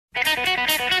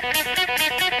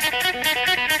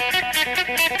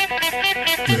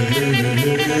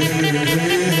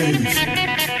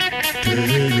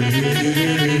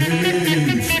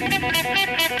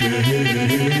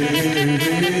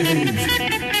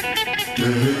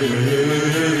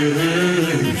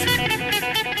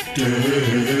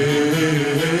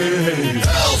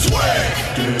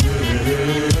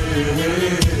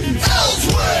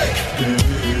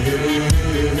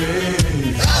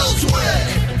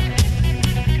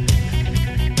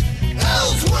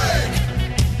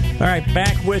All right,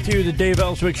 back with you, the Dave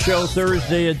Elswick Show,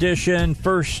 Thursday edition,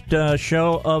 first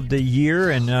show of the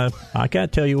year. And I got to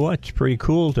tell you what, it's pretty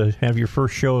cool to have your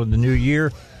first show of the new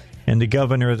year, and the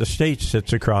governor of the state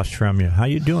sits across from you. How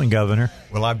you doing, Governor?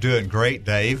 Well, I'm doing great,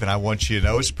 Dave, and I want you to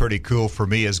know it's pretty cool for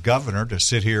me as governor to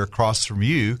sit here across from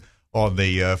you on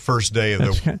the first day of the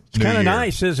new year. It's kind of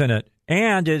nice, isn't it?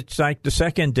 And it's like the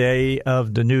second day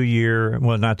of the new year,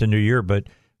 well, not the new year, but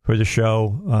for the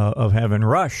show of having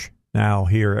Rush now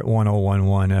here at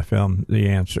 101.1 FM, The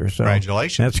Answer. So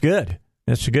congratulations. That's good.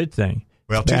 That's a good thing.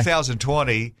 Well,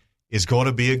 2020 is going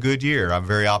to be a good year. I'm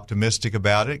very optimistic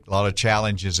about it. A lot of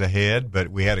challenges ahead, but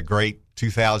we had a great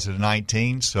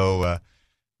 2019, so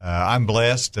I'm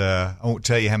blessed. I won't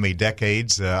tell you how many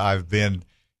decades I've been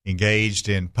engaged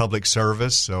in public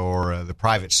service or the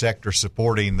private sector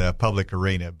supporting the public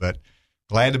arena, but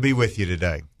glad to be with you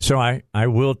today. So I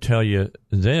will tell you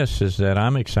this, is that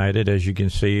I'm excited. As you can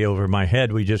see over my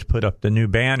head, we just put up the new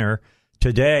banner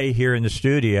today here in the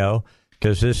studio,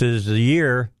 because this is the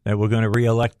year that we're going to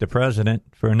reelect the president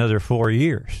for another 4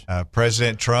 years.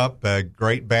 President Trump, a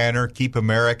great banner, Keep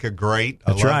America Great.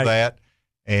 I love that.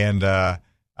 And I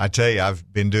tell you,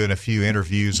 I've been doing a few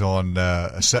interviews on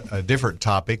a different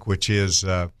topic, which is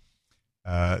the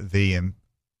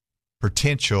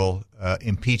potential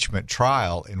impeachment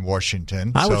trial in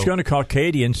Washington. I was going to call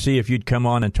Katie and see if you'd come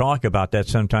on and talk about that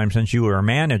sometime, since you were a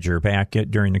manager back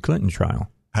during the Clinton trial.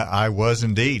 I was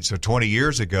indeed. So 20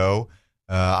 years ago,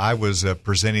 I was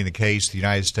presenting the case to the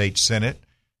United States Senate,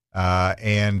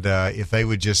 and if they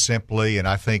would just simply, and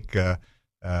I think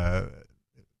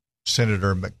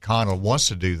Senator McConnell wants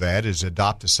to do that, is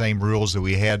adopt the same rules that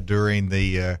we had during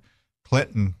the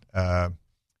Clinton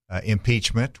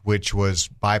impeachment, which was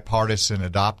bipartisan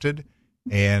adopted,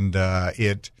 and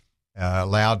it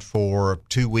allowed for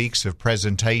 2 weeks of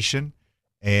presentation,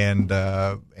 and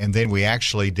then we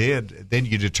actually did. Then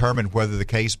you determine whether the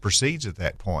case proceeds at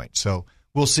that point. So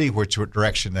we'll see which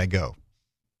direction they go.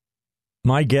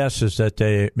 My guess is that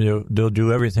they'll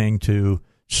do everything to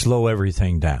slow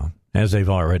everything down, as they've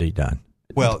already done.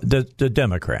 Well, the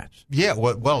Democrats. Yeah,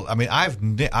 well, I mean, I've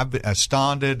been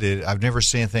astounded. I've never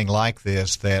seen anything like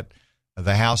this, that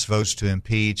the House votes to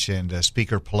impeach and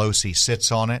Speaker Pelosi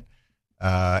sits on it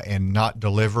and not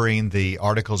delivering the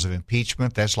articles of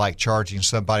impeachment. That's like charging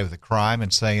somebody with a crime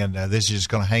and saying, this is just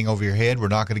going to hang over your head. We're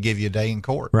not going to give you a day in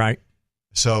court. Right.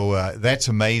 So that's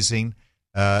amazing.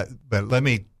 But let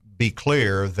me be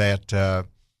clear that the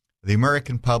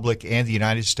American public and the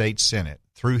United States Senate,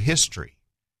 through history,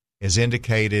 has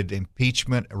indicated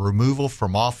impeachment, removal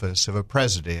from office of a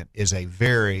president, is a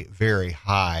very, very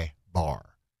high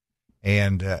bar.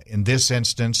 And in this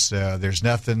instance, there's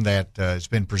nothing that has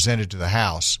been presented to the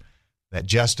House that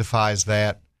justifies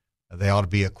that. There ought to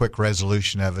be a quick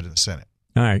resolution of it in the Senate.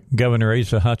 All right. Governor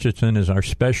Asa Hutchinson is our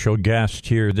special guest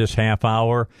here this half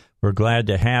hour. We're glad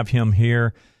to have him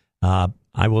here.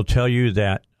 I will tell you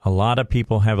that a lot of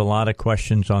people have a lot of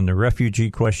questions on the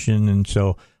refugee question, and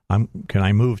so can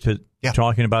I move to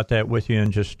talking about that with you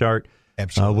and just start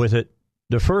with it?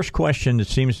 The first question that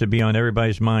seems to be on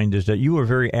everybody's mind is that you were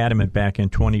very adamant back in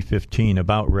 2015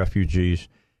 about refugees,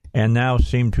 and now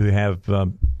seem to have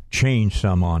changed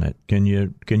some on it. Can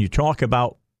you talk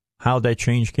about how that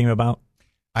change came about?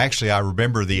 Actually, I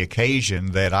remember the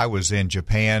occasion that I was in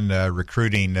Japan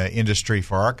recruiting industry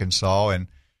for Arkansas,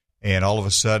 and all of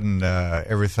a sudden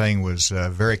everything was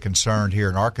very concerned here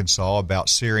in Arkansas about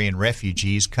Syrian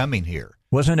refugees coming here.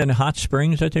 Wasn't it in Hot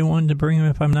Springs that they wanted to bring them,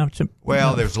 if I'm not...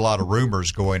 Well, there's a lot of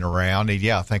rumors going around. And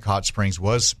I think Hot Springs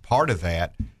was part of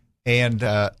that. And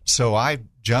so I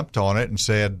jumped on it and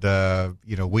said,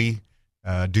 we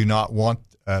do not want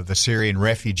the Syrian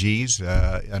refugees.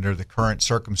 Under the current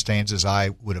circumstances,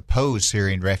 I would oppose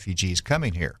Syrian refugees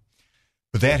coming here.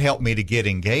 But that helped me to get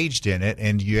engaged in it.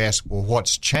 And you ask, well,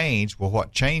 what's changed? Well,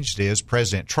 what changed is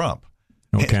President Trump.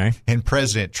 Okay. And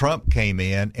President Trump came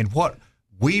in, and what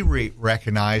we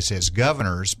recognized as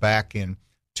governors back in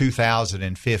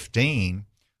 2015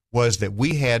 was that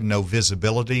we had no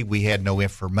visibility, we had no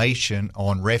information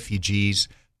on refugees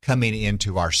coming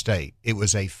into our state. It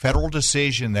was a federal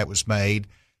decision that was made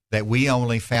that we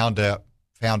only found out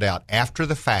after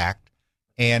the fact,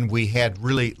 and we had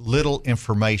really little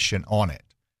information on it.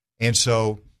 And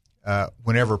so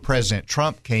whenever President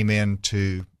Trump came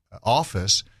into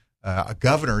office,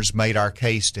 governors made our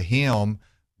case to him,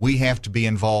 we have to be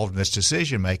involved in this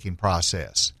decision-making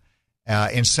process.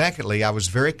 And secondly, I was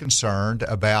very concerned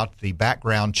about the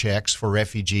background checks for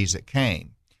refugees that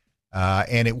came.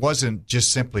 And it wasn't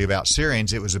just simply about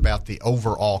Syrians. It was about the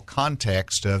overall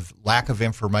context of lack of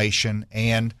information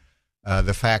and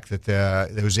the fact that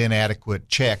there was inadequate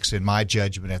checks, in my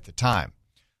judgment, at the time.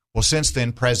 Well, since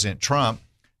then, President Trump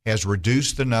has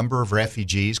reduced the number of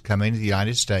refugees coming to the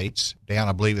United States down,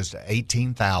 I believe, to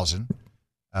 18,000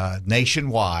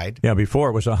 nationwide. Yeah, before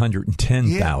it was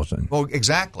 110,000. Yeah. Well,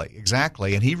 exactly.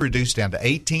 And he reduced down to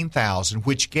 18,000,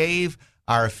 which gave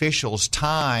our officials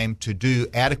time to do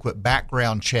adequate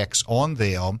background checks on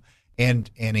them and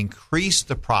increase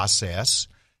the process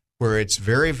where it's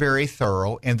very, very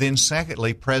thorough. And then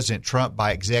secondly, President Trump,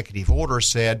 by executive order,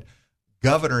 said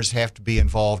governors have to be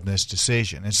involved in this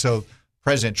decision. And so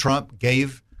President Trump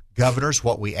gave governors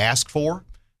what we asked for.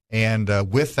 And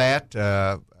with that,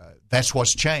 that's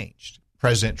what's changed.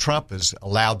 President Trump has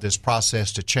allowed this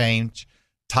process to change,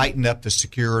 tighten up the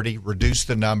security, reduce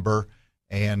the number,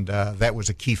 and that was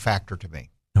a key factor to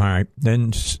me. All right.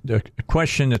 Then the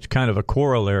question that's kind of a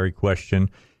corollary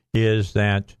question is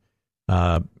that,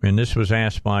 and this was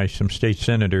asked by some state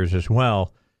senators as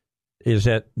well, is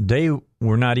that they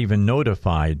were not even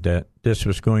notified that this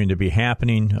was going to be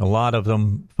happening. A lot of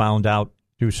them found out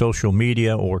through social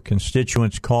media or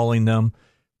constituents calling them,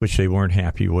 which they weren't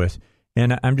happy with.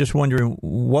 And I'm just wondering,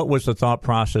 what was the thought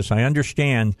process? I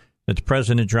understand that the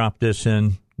president dropped this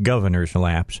in governor's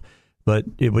laps, but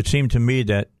it would seem to me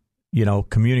that,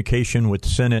 communication with the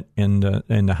Senate and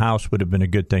the House would have been a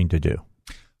good thing to do.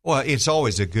 Well, it's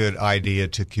always a good idea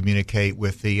to communicate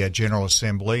with the General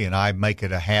Assembly, and I make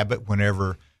it a habit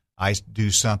whenever I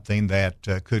do something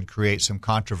that could create some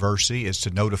controversy is to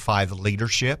notify the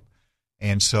leadership.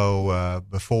 And so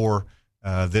before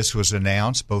this was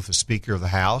announced, both the Speaker of the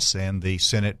House and the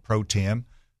Senate pro tem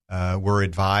were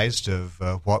advised of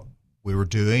what we were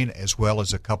doing, as well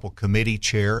as a couple committee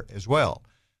chair as well.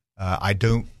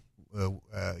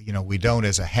 We don't,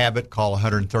 as a habit, call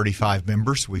 135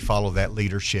 members. We follow that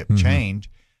leadership change.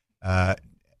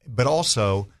 But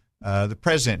also, the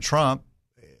President Trump,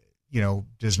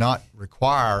 does not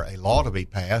require a law to be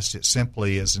passed. It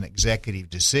simply is an executive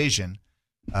decision.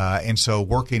 And so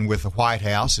working with the White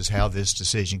House is how this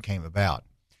decision came about.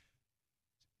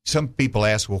 Some people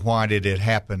ask, well, why did it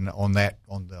happen on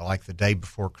the day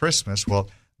before Christmas? Well,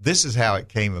 this is how it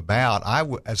came about. I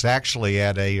was actually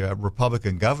at a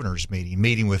Republican governors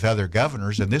meeting with other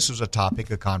governors, and this was a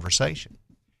topic of conversation.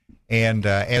 And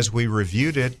as we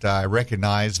reviewed it, I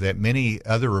recognized that many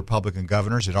other Republican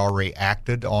governors had already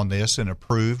acted on this and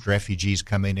approved refugees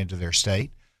coming into their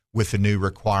state with the new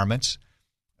requirements.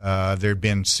 There had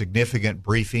been significant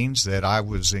briefings that I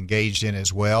was engaged in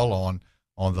as well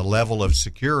on the level of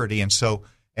security. And so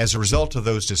as a result of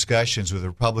those discussions with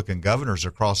Republican governors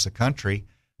across the country,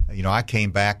 I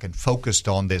came back and focused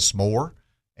on this more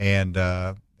and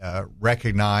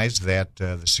recognized that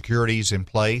the security is in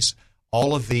place.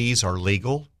 All of these are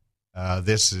legal.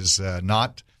 This is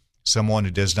not someone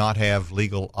who does not have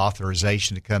legal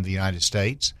authorization to come to the United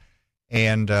States.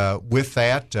 And with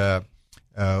that,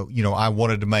 I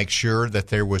wanted to make sure that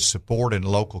there was support in the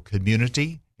local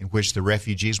community in which the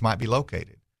refugees might be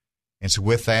located. And so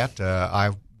with that,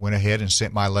 I went ahead and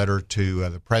sent my letter to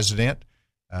the president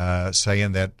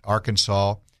saying that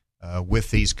Arkansas, with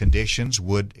these conditions,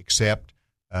 would accept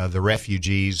the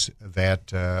refugees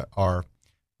that are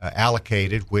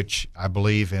allocated, which I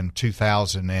believe in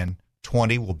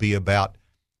 2020 will be about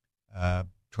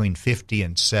between 50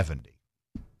 and 70.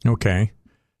 Okay.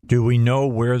 Do we know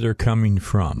where they're coming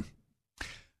from?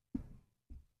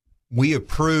 We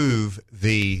approve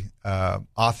the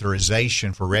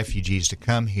authorization for refugees to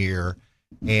come here,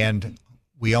 and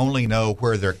we only know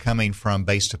where they're coming from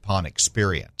based upon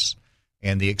experience.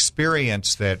 And the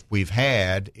experience that we've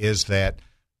had is that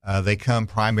they come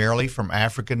primarily from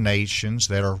African nations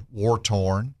that are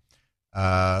war-torn.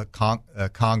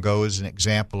 Congo is an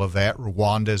example of that.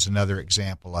 Rwanda is another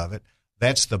example of it.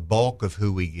 That's the bulk of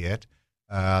who we get.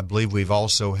 I believe we've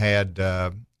also had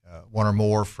one or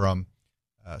more from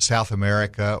South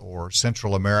America or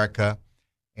Central America.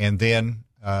 And then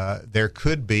there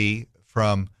could be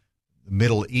from the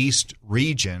Middle East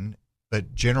region,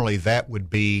 but generally that would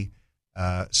be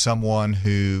someone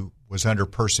who was under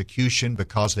persecution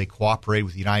because they cooperated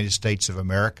with the United States of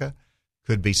America.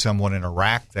 Could be someone in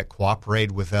Iraq that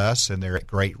cooperated with us and they're at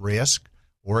great risk,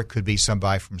 or it could be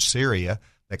somebody from Syria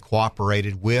that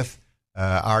cooperated with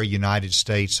our United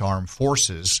States Armed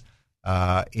Forces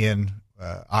in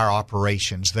our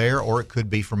operations there, or it could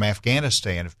be from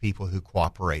Afghanistan of people who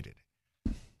cooperated.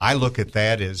 I look at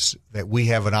that as that we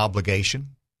have an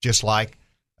obligation, just like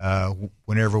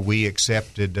whenever we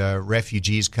accepted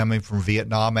refugees coming from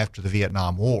Vietnam after the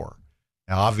Vietnam War.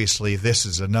 Now, obviously, this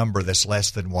is a number that's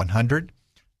less than 100.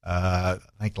 I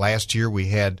think last year we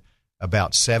had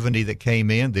about 70 that came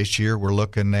in. This year we're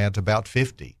looking at about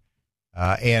 50.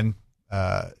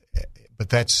 But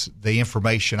that's the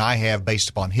information I have based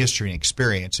upon history and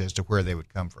experience as to where they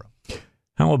would come from.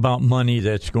 How about money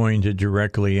that's going to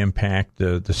directly impact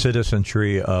the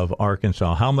citizenry of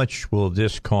Arkansas? How much will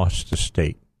this cost the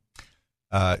state?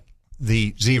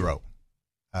 The zero.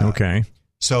 Okay.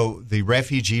 So the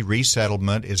refugee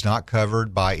resettlement is not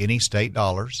covered by any state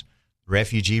dollars.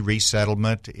 Refugee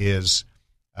resettlement is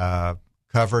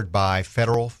covered by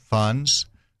federal funds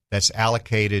that's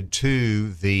allocated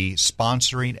to the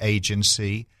sponsoring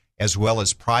agency, as well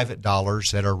as private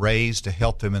dollars that are raised to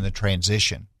help them in the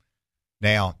transition.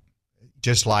 Now,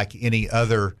 just like any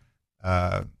other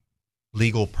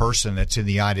legal person that's in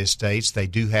the United States, they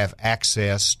do have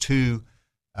access to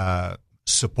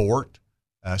support.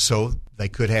 So they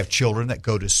could have children that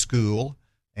go to school.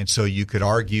 And so you could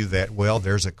argue that, well,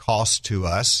 there's a cost to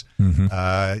us. Mm-hmm.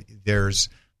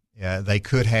 They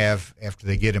could have, after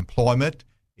they get employment,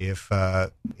 if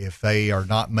they are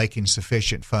not making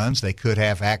sufficient funds, they could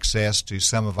have access to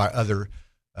some of our other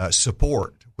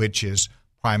support, which is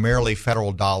primarily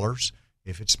federal dollars.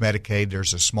 If it's Medicaid,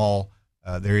 there's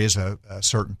there is a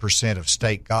certain percent of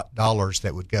state dollars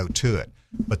that would go to it.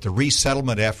 But the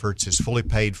resettlement efforts is fully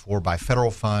paid for by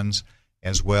federal funds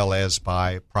as well as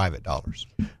by private dollars.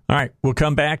 All right, we'll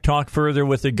come back, talk further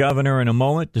with the governor in a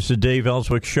moment. This is Dave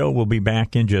Elswick Show. We'll be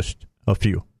back in just a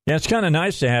few. Yeah, it's kind of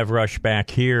nice to have Rush back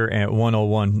here at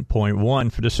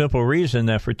 101.1 for the simple reason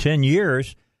that for 10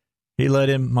 years, he led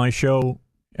in my show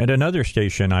at another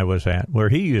station I was at, where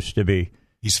he used to be.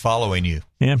 He's following you.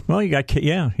 Yeah, well, he got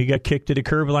kicked to the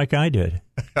curb like I did,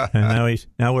 and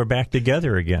now we're back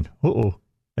together again.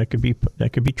 That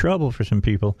could be trouble for some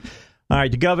people. All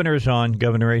right, the governor's on.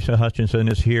 Governor Asa Hutchinson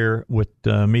is here with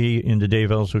me in the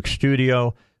Dave Elswick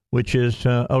studio, which is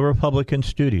a Republican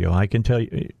studio. I can tell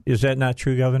you. Is that not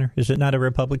true, Governor? Is it not a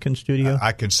Republican studio?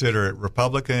 I consider it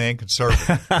Republican and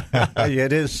conservative.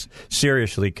 It is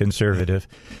seriously conservative.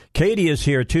 Katie is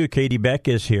here, too. Katie Beck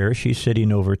is here. She's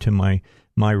sitting over to my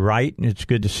right. It's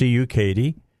good to see you,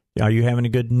 Katie. Are you having a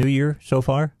good New Year so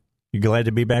far? You glad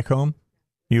to be back home?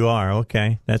 You are?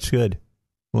 Okay. That's good.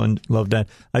 Love that.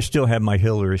 I still have my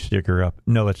Hillary sticker up.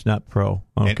 No, it's not pro.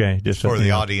 Okay. And just for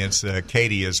the audience,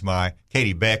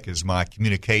 Katie Beck is my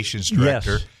communications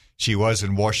director. Yes. She was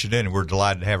in Washington, and we're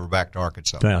delighted to have her back to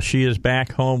Arkansas. Well, she is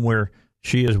back home where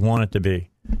she has wanted to be.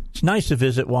 It's nice to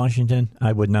visit Washington.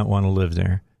 I would not want to live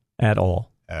there at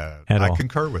all. I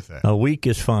concur with that. A week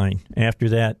is fine. After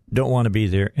that, don't want to be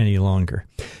there any longer.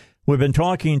 We've been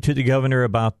talking to the governor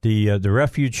about the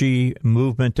refugee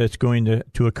movement that's going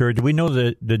to occur. Do we know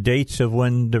the dates of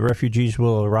when the refugees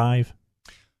will arrive?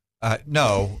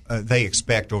 No. They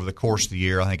expect over the course of the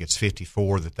year, I think it's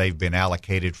 54 that they've been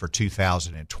allocated for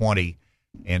 2020.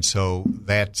 And so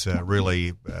that's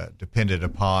really dependent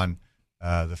upon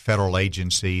the federal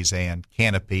agencies and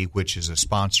Canopy, which is a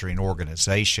sponsoring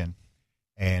organization.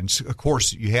 And, of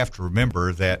course, you have to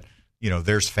remember that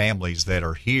there's families that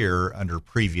are here under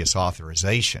previous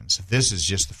authorizations. This is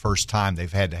just the first time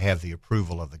they've had to have the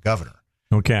approval of the governor.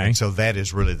 Okay. And so that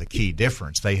is really the key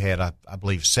difference. They had, I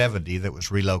believe, 70 that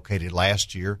was relocated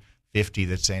last year, 50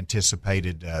 that's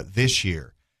anticipated this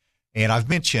year. And I've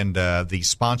mentioned the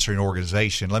sponsoring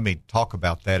organization. Let me talk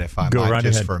about that, if I might,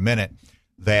 just for a minute,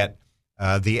 that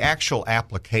the actual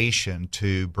application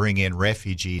to bring in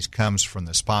refugees comes from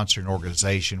the sponsoring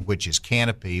organization, which is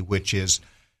Canopy, which is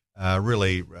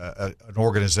really an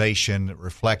organization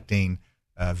reflecting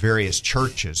various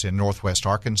churches in Northwest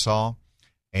Arkansas,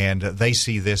 and they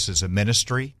see this as a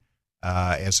ministry,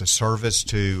 as a service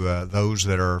to those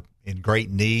that are in great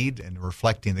need and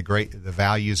reflecting the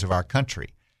values of our country.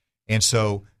 And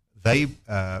so they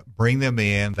bring them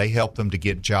in, they help them to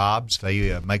get jobs,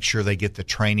 they make sure they get the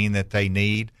training that they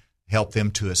need, help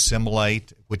them to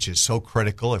assimilate, which is so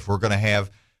critical. If we're going to have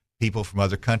people from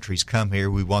other countries come here,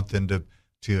 we want them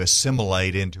to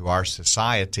assimilate into our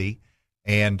society.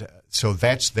 And so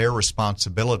that's their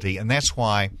responsibility. And that's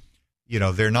why,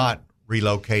 they're not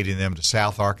relocating them to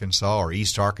South Arkansas or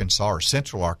East Arkansas or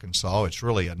Central Arkansas. It's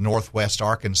really a Northwest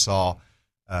Arkansas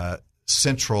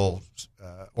central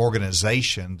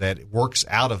organization that works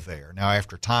out of there. Now,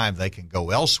 after time, they can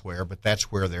go elsewhere, but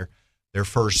that's where they're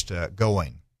first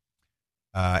going.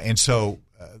 And so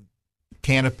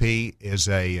Canopy is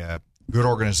a good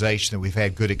organization that we've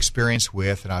had good experience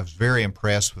with, and I was very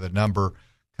impressed with a number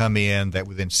come in that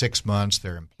within 6 months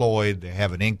they're employed, they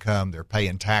have an income, they're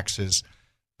paying taxes.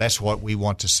 That's what we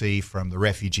want to see from the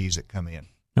refugees that come in.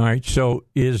 All right. So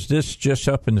is this just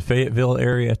up in the Fayetteville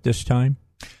area at this time?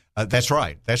 That's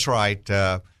right. That's right.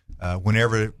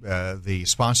 Whenever the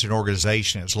sponsoring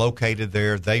organization is located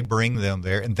there, they bring them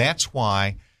there. And that's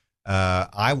why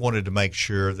I wanted to make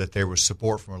sure that there was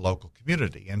support from a local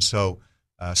community. And so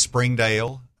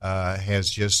Springdale has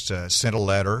just sent a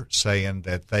letter saying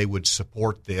that they would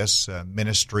support this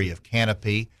ministry of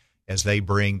Canopy as they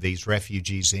bring these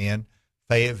refugees in.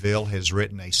 Fayetteville has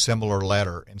written a similar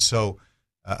letter. And so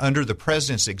under the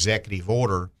president's executive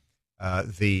order,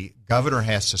 the governor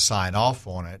has to sign off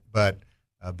on it, but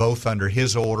both under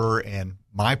his order and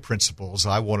my principles,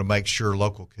 I want to make sure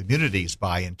local communities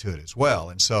buy into it as well.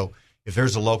 And so if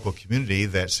there's a local community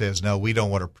that says, no, we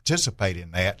don't want to participate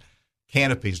in that,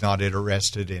 Canopy's not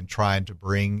interested in trying to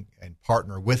bring and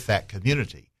partner with that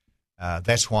community.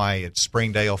 That's why it's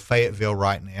Springdale, Fayetteville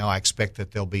right now. I expect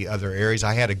that there'll be other areas.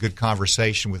 I had a good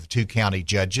conversation with the two county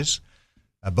judges,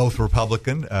 both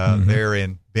Republican, there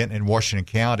in Benton and Washington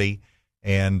County.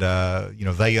 And,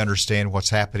 they understand what's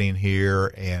happening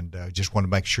here and just want to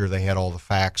make sure they had all the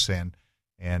facts and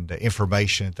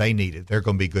information that they needed. They're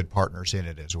going to be good partners in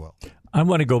it as well. I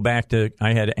want to go back to,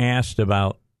 I had asked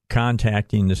about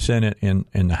contacting the Senate and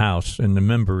the House and the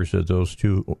members of those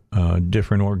two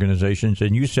different organizations.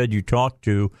 And you said you talked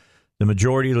to the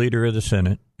majority leader of the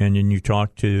Senate and then you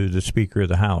talked to the Speaker of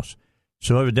the House.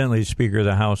 So evidently the Speaker of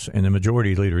the House and the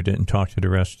majority leader didn't talk to the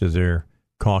rest of their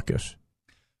caucus.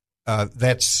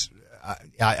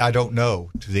 I don't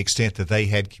know to the extent that they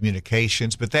had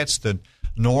communications, but that's the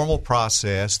normal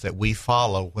process that we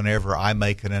follow whenever I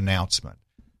make an announcement.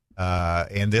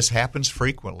 And this happens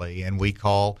frequently, and we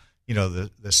call, the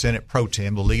Senate pro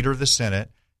tem, the leader of the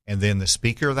Senate, and then the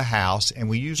Speaker of the House, and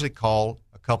we usually call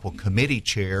a couple committee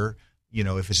chair,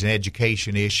 if it's an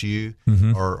education issue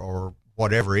or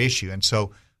whatever issue. And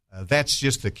so that's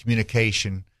just the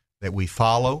communication that we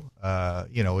follow.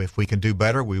 If we can do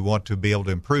better, we want to be able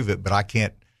to improve it, but I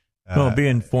can't.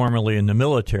 Being formerly in the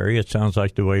military, it sounds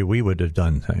like the way we would have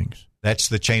done things. That's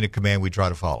the chain of command we try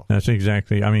to follow. That's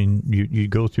exactly. I mean, you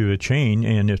go through a chain,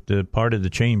 and if the part of the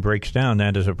chain breaks down,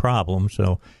 that is a problem.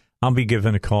 So I'll be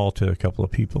giving a call to a couple of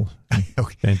people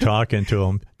and talking to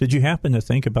them. Did you happen to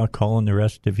think about calling the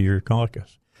rest of your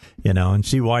caucus, and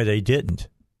see why they didn't?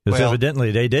 Because evidently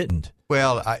they didn't.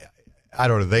 Well, I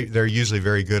don't know. They're usually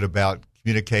very good about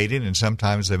communicating, and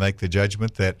sometimes they make the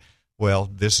judgment that,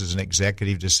 this is an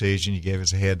executive decision. You gave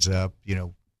us a heads up.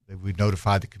 We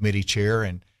notified the committee chair,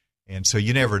 and so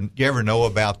you never know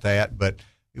about that. But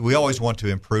we always want to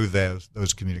improve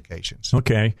those communications.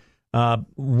 Okay.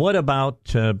 What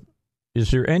about?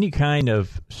 Is there any kind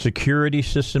of security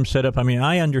system set up? I mean,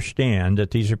 I understand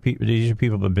that these are people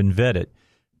who have been vetted,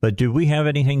 but do we have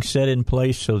anything set in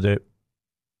place so that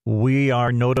we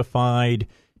are notified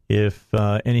if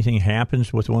anything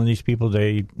happens with one of these people?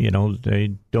 They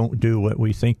don't do what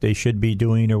we think they should be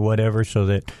doing or whatever, so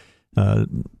that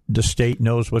the state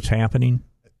knows what's happening.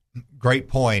 Great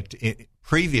point.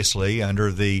 Previously,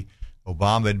 under the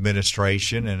Obama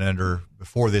administration and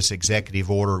before this executive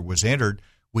order was entered,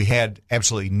 we had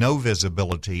absolutely no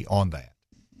visibility on that.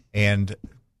 And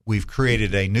we've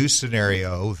created a new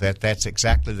scenario that's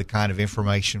exactly the kind of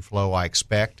information flow I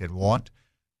expect and want.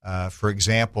 For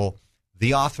example,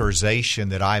 the authorization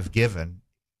that I've given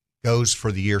goes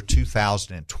for the year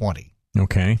 2020.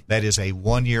 Okay. That is a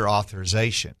one-year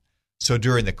authorization. So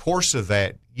during the course of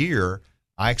that year,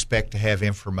 I expect to have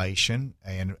information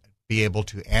and be able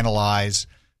to analyze,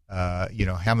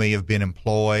 how many have been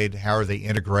employed, how are they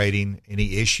integrating,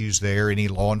 any issues there, any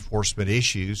law enforcement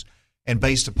issues. And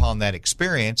based upon that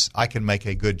experience, I can make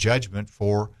a good judgment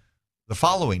for the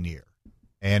following year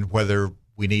and whether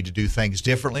we need to do things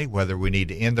differently, whether we need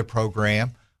to end the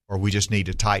program or we just need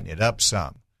to tighten it up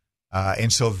some.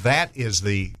 And so that is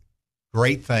the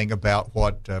great thing about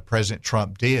what President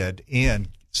Trump did in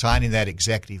signing that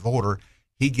executive order.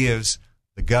 He gives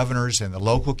the governors and the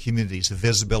local communities the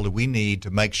visibility we need to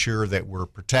make sure that we're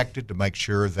protected, to make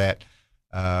sure that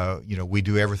we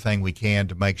do everything we can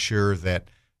to make sure that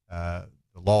the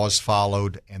law is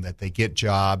followed and that they get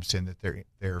jobs and that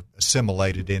they're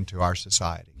assimilated into our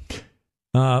society.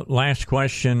 Last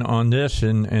question on this,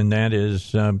 and that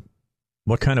is,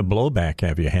 what kind of blowback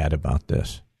have you had about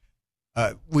this?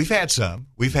 We've had some.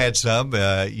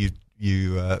 You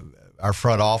our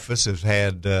front office has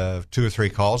had 2 or 3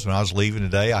 calls. When I was leaving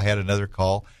today, I had another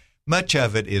call. Much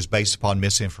of it is based upon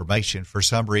misinformation. For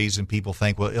some reason, people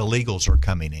think, well, illegals are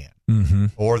coming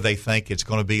in, or they think it's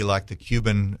going to be like the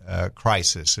Cuban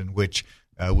crisis, in which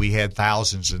we had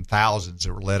thousands and thousands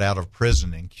that were let out of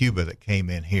prison in Cuba that came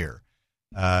in here.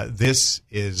 This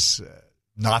is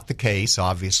not the case,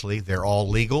 obviously. They're all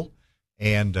legal,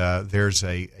 and there's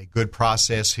a good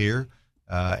process here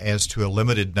as to a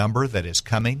limited number that is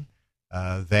coming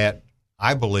that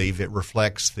I believe it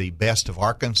reflects the best of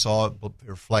Arkansas. It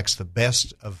reflects the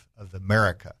best of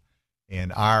America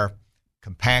and our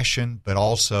compassion, but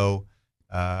also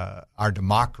our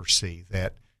democracy,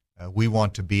 that we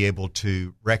want to be able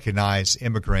to recognize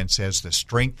immigrants as the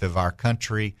strength of our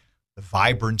country, the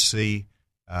vibrancy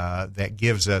that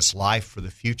gives us life for the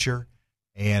future.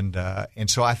 And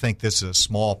so I think this is a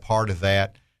small part of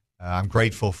that. I'm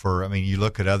grateful for, you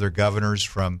look at other governors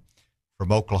from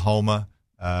Oklahoma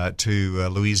to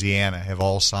Louisiana have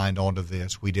all signed on to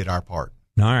this. We did our part.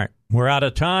 All right. We're out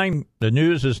of time. The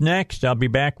news is next. I'll be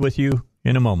back with you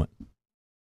in a moment.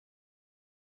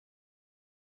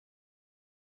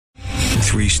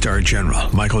 3-star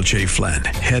General Michael J. Flynn,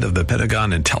 head of the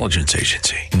Pentagon Intelligence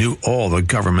Agency, knew all the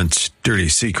government's dirty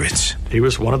secrets. He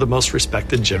was one of the most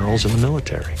respected generals in the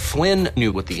military. Flynn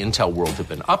knew what the intel world had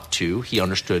been up to. He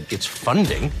understood its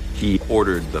funding. He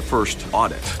ordered the first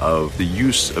audit of the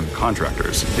use of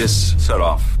contractors. This set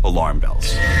off alarm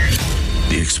bells.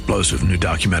 The explosive new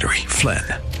documentary, Flynn,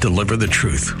 Deliver the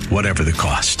Truth, Whatever the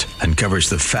Cost, uncovers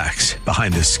the facts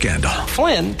behind this scandal.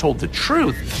 Flynn told the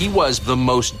truth. He was the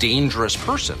most dangerous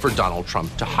person for Donald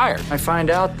Trump to hire. I find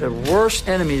out the worst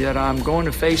enemy that I'm going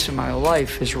to face in my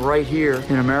life is right here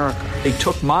in America. They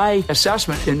took my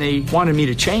assessment and they wanted me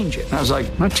to change it. And I was like,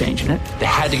 I'm not changing it. They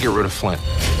had to get rid of Flynn.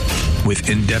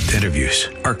 With in-depth interviews,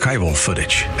 archival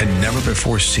footage, and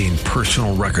never-before-seen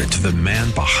personal records of the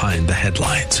man behind the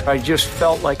headlines. I just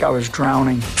felt like I was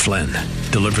drowning. Flynn,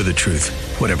 Deliver the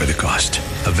Truth, Whatever the Cost.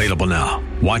 Available now.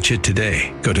 Watch it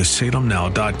today. Go to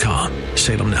salemnow.com.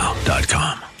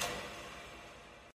 salemnow.com.